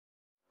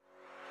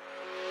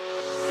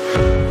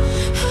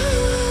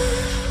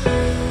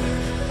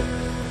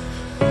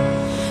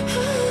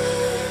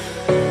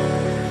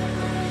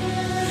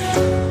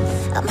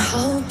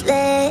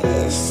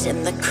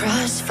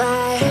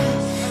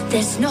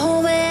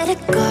let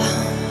it go.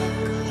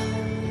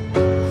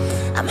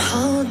 I'm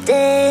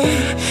holding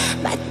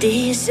my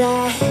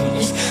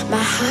desires,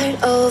 my heart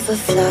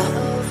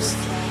overflows.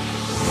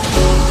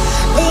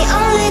 The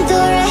only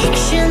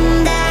direction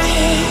that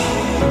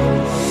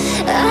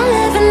I'll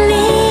ever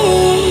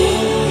need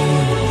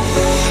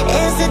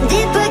is a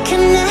deeper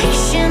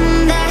connection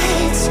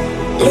that's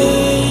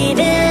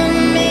leading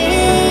me.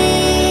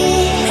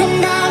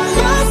 And I'm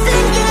lost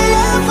in your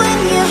love when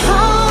you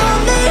hold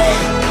me.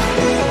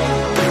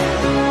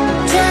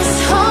 Just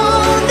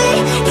hold me,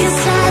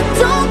 'cause I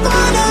don't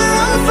wanna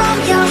run from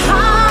your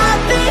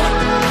heartbeat.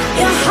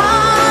 Your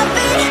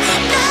heartbeat,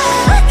 no,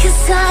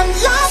 'cause I'm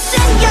lost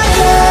in your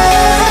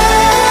love.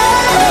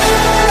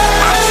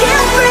 I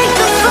can't break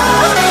the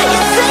fall,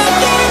 you're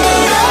taking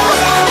it all.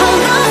 I'm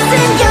lost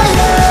in your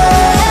love.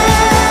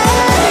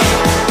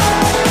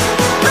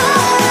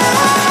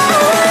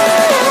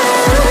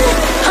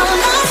 I'm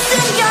lost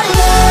in your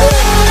love.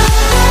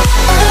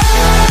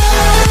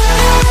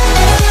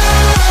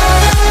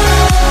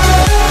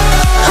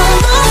 I'm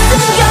lost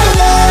in your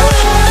love.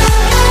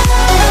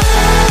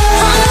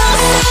 I'm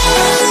lost in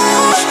your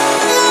love.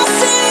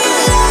 Lost in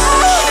your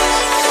love.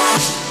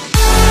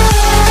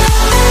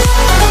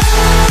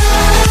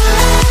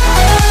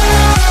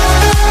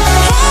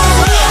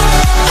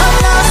 I'm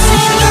lost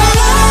in your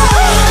love.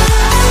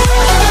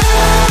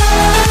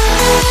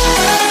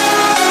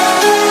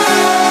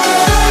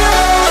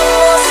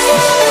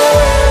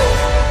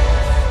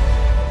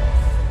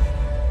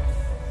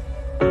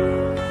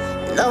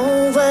 No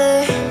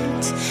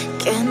words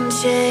can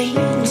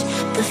change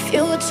the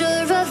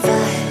future of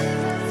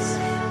us.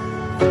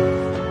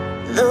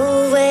 The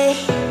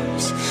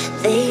waves,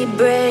 they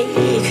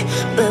break,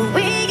 but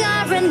we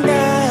are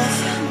enough.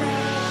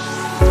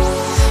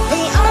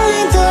 The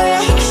only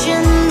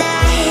direction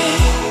that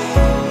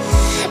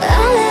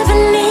I'll ever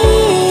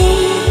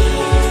need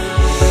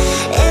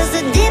is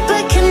a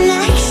deeper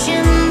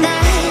connection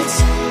that's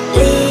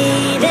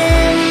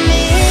leading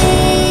me.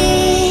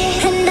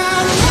 And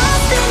I'm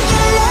lost in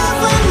your love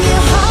when you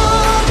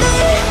hold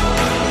me.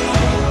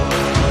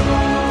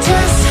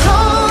 Just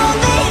hold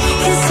me,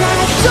 'cause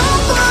I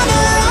don't wanna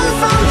run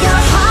from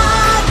your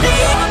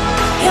heartbeat.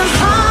 Your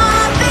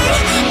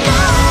heartbeat,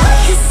 no,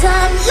 'cause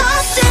I'm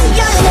lost in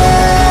your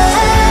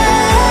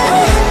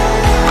love.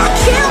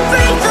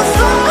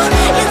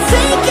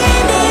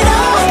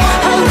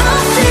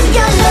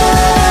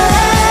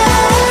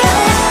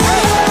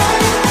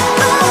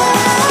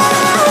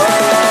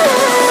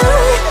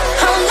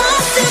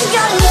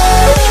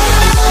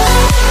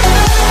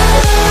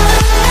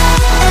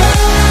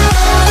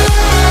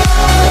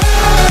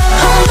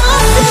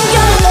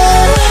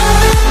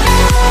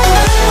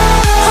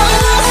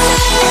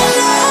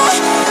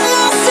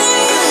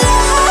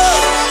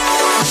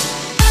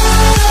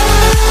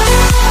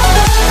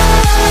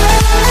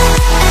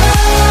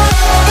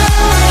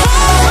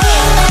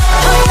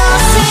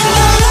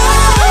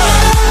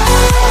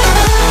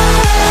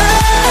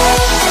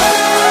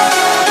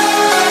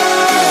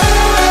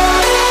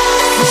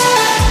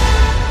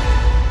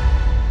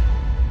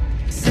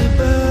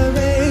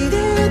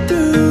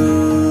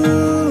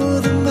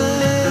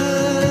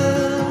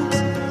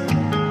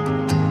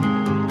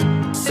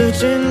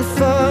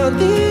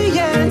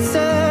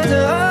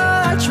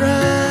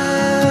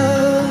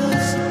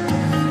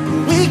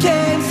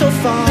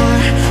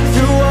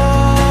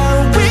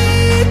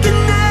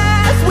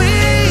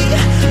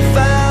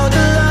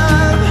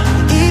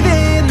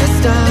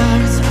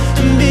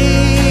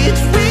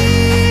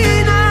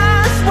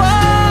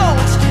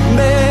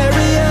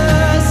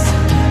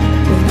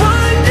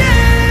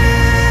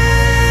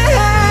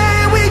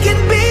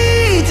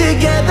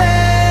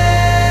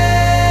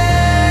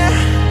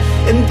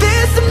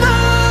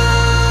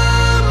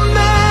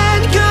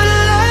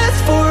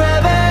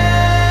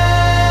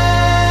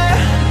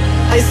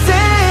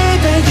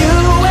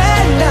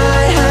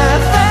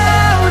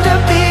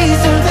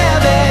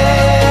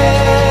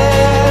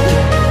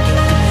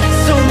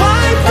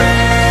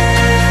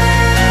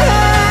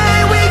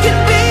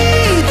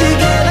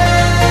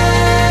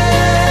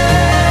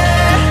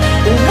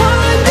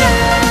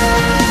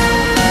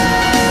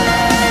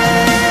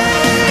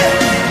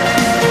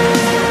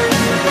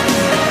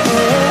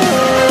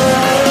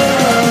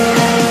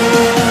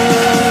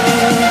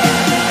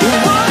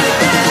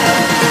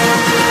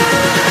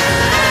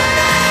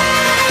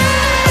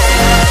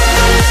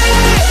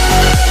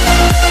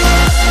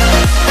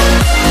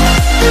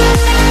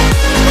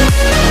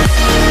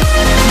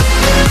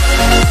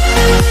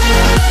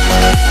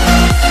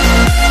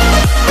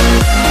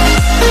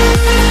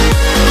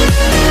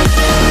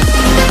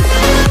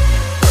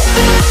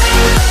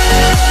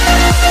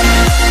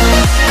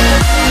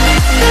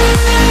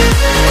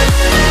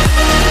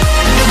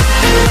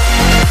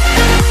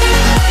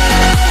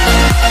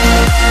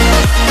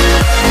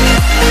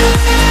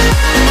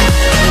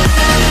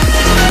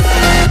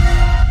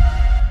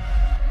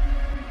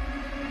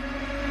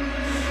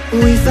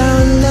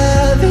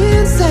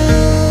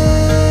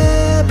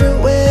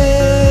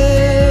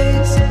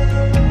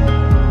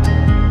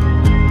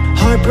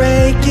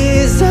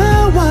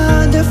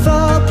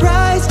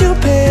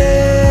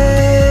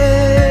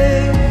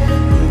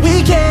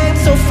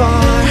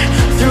 far.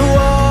 Through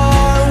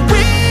our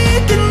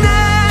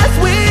weakness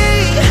we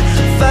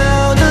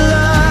found a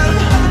love.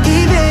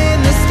 Even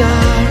the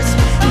stars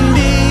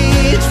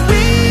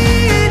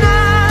between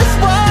us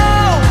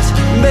won't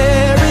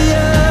bury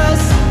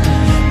us.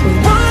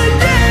 One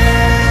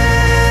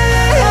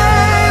day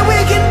we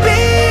can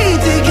be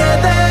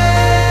together.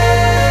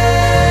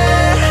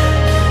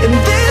 And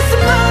this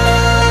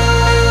moment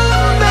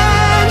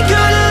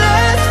could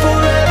last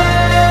forever.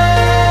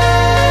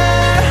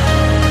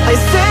 I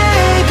say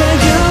that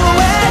you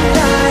and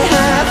I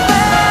have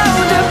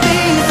found a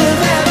piece of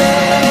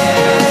heaven.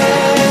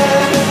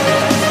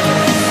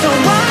 So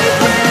I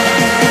pray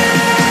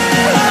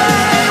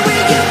we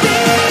can be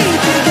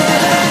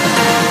together.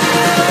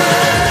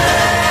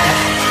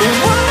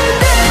 One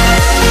day.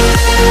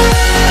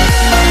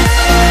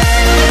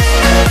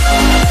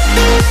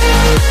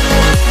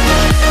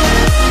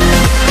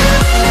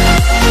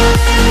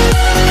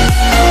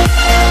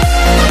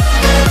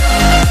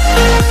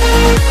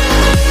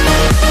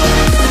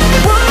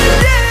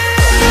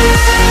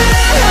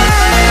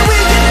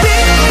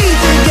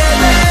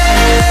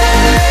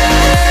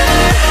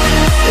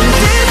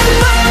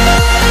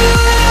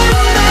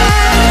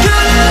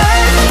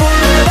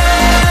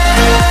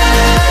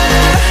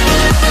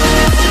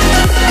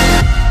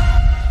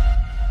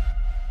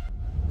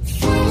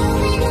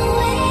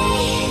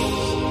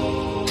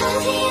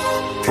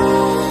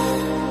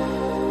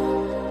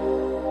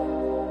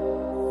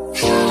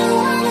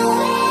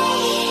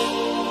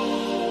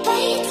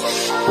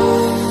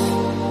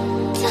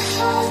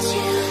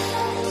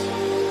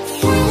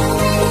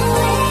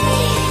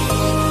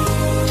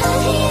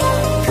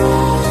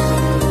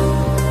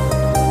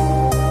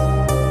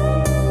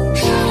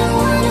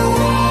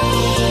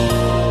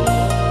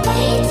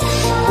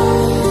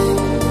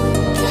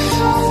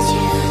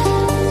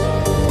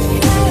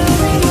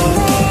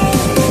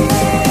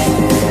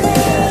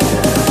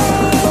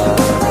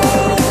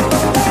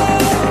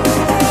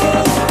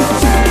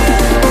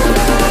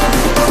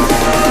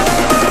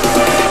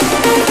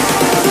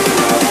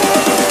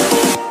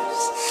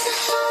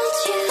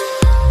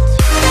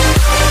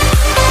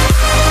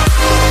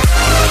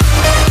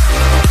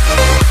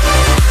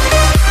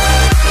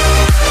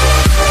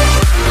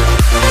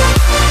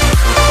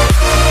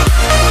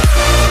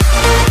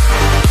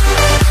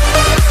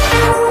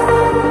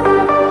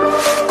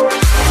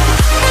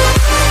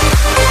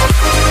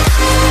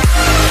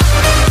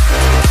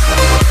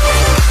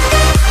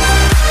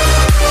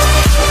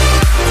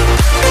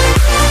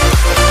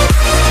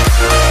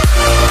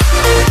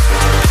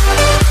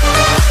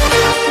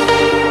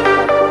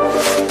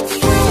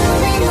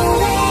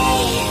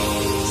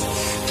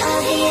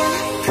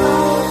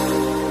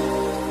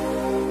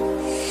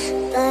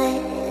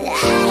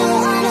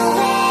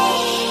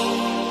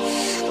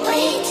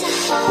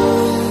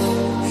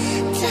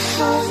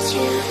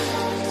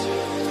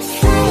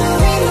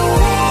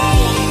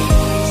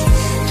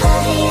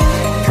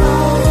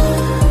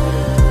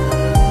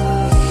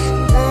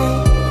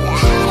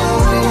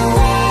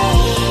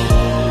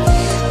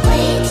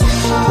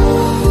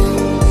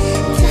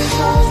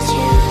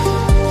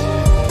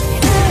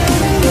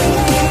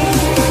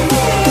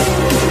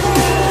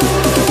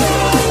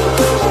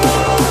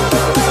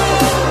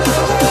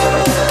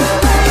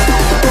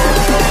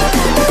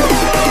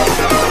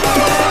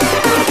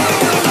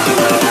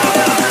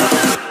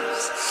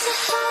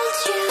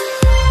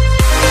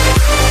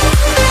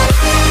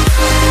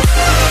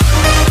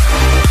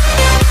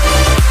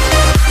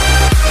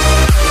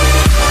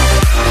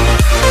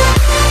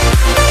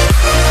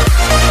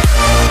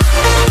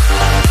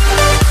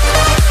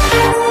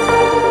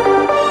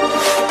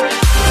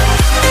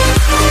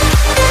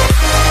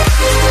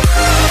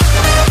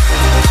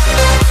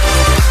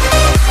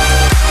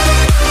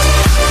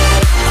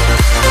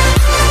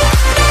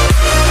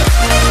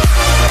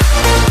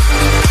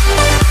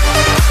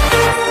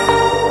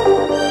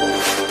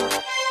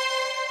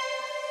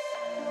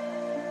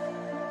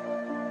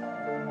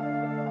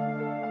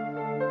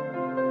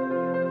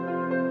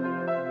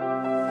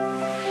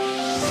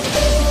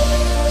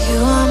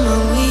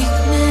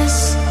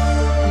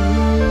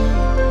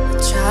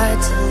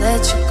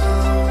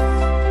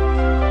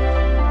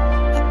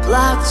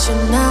 blocked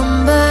your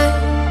number.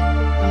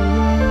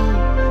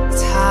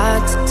 It's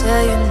hard to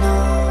tell you no.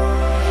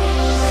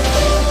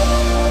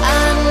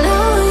 I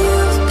know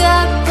you've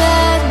got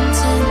bad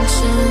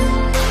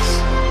intentions.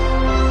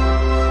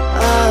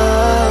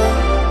 Oh,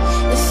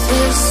 it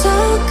feels so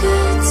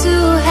good to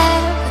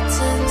have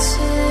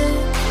attention.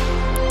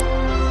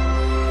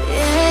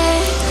 Yeah,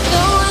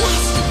 no one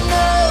has to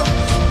know,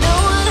 no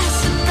one has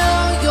to know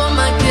you're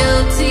my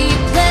guilty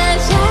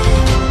pleasure.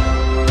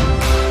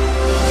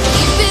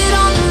 Keep it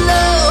on the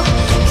low,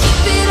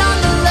 keep it on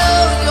the low.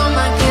 You're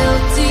my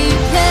guilty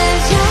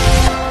pleasure.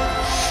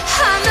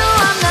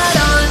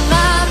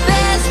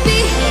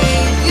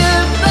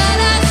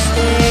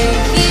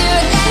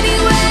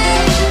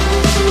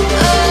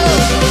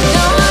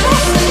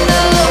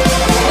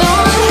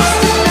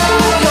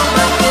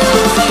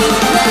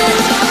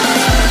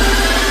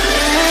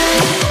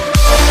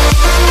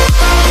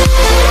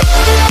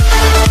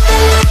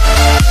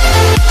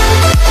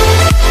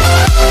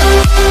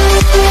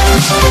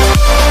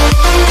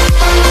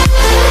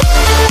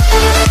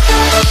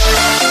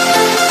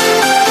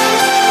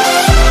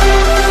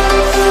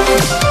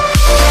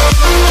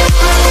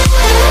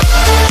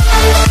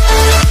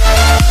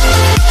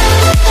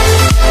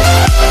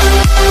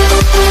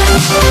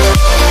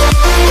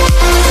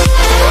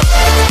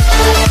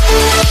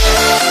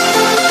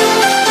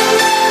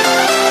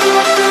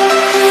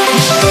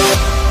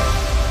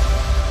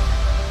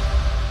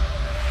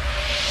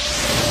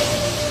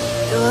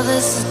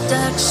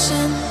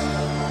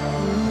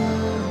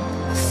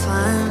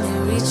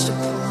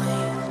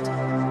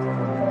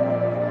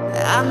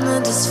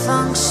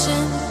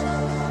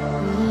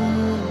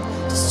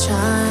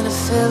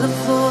 fill a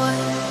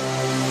void.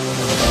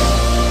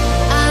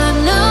 I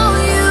know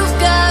you've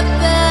got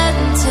bad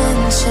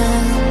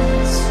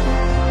intentions.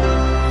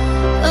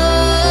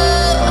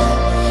 Oh,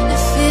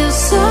 it feels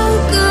so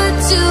good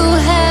to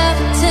have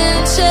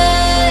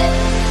attention.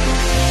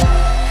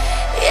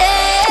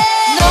 Yeah,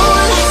 no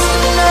one has to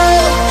know,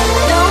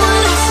 no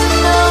one has to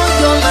know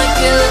you're my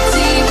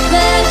guilty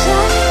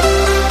pleasure.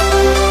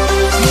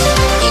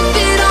 Keep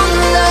it on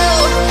the low,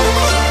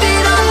 keep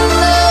it on the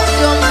low,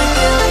 you're my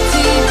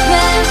guilty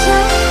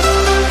pleasure.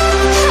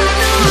 I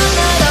know I'm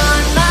not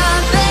on my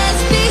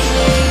best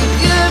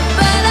behavior,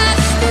 but I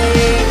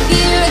stay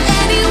here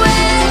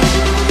anyway.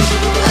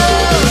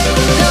 Oh,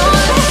 no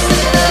one has to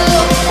know,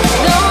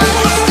 no one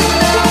has to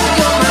know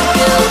you're my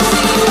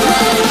guilty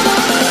pleasure.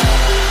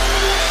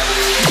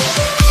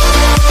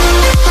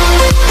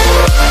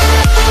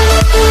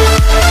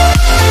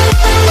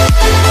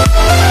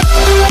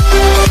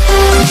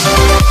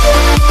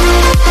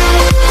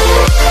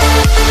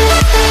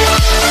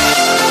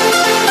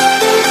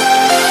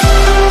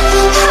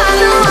 I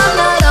know I'm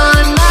not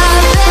on my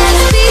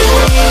best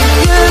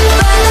behavior,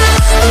 but I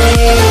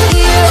stay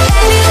here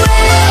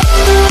anyway.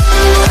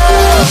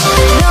 Oh,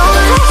 no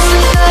one has to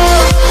know,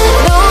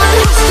 no one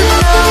has to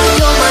know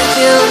you're my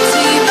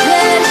guilty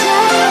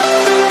pleasure.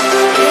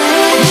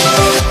 Yeah.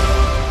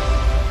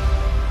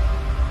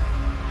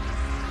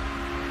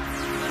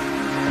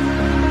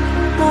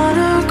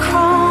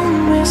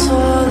 Monochrome is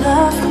all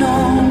I've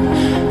known.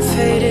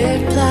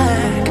 Faded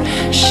black,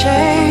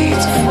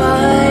 shades of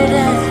white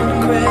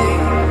and gray,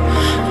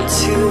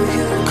 until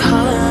you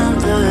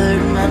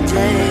colored my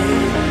day.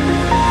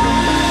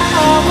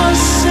 I was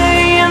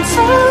saying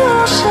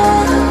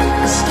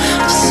solutions,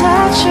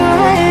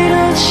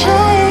 saturated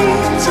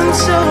shades,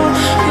 until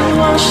you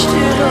washed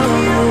it away.